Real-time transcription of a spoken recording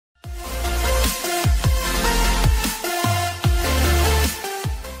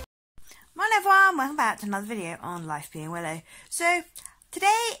and welcome back to another video on Life Being Willow. So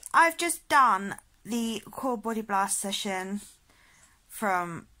today I've just done the core body blast session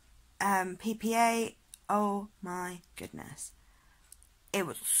from PPA. Oh my goodness, it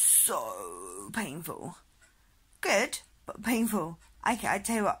was so painful. Good, but painful. I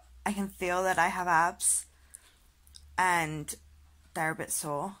tell you what, I can feel that I have abs and they're a bit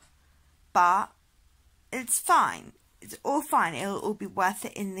sore, but it's fine. It's all fine. It'll all be worth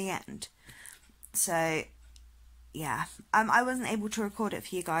it in the end. So yeah, I wasn't able to record it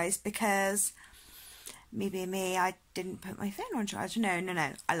for you guys because me being me, I didn't put my phone on charge. No,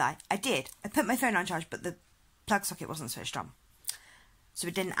 I lied. I did. I put my phone on charge, but the plug socket wasn't switched on, so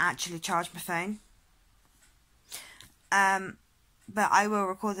it didn't actually charge my phone. But I will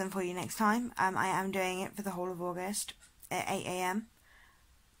record them for you next time. I am doing it for the whole of August at 8 AM.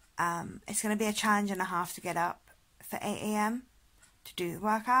 It's going to be a challenge and a half to get up for 8 AM to do the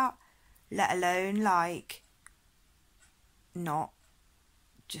workout, let alone like not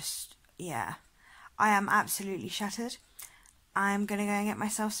just, yeah. I am absolutely shattered. I'm going to go and get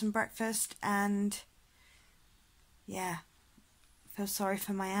myself some breakfast and yeah, feel sorry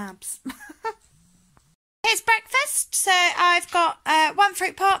for my abs. Here's breakfast. So I've got one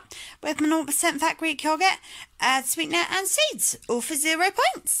fruit pot with my 0% fat Greek yogurt, sweetener and seeds, all for 0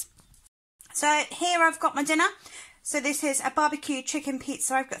 points. So here I've got my dinner. So this is a barbecue chicken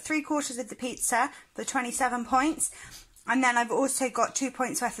pizza. I've got 3/4 of the pizza for 27 points. And then I've also got 2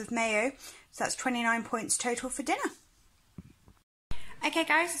 points worth of mayo. So that's 29 points total for dinner. Okay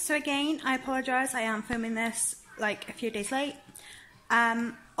guys, so again, I apologise. I am filming this like a few days late.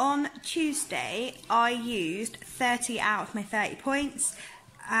 On Tuesday, I used 30 out of my 30 points.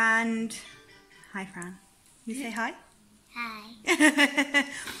 And hi Fran. You say hi? Hi.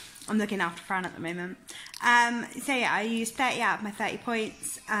 I'm looking after Fran at the moment. So yeah, I used 30 out of my 30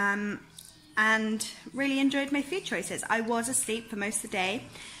 points and really enjoyed my food choices. I was asleep for most of the day,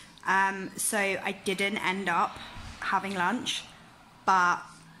 so I didn't end up having lunch, but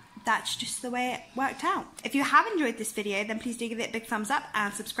that's just the way it worked out. If you have enjoyed this video, then please do give it a big thumbs up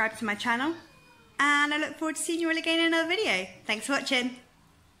and subscribe to my channel. And I look forward to seeing you all again in another video. Thanks for watching.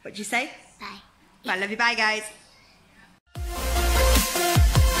 What do you say? Bye. Bye, love you, bye guys.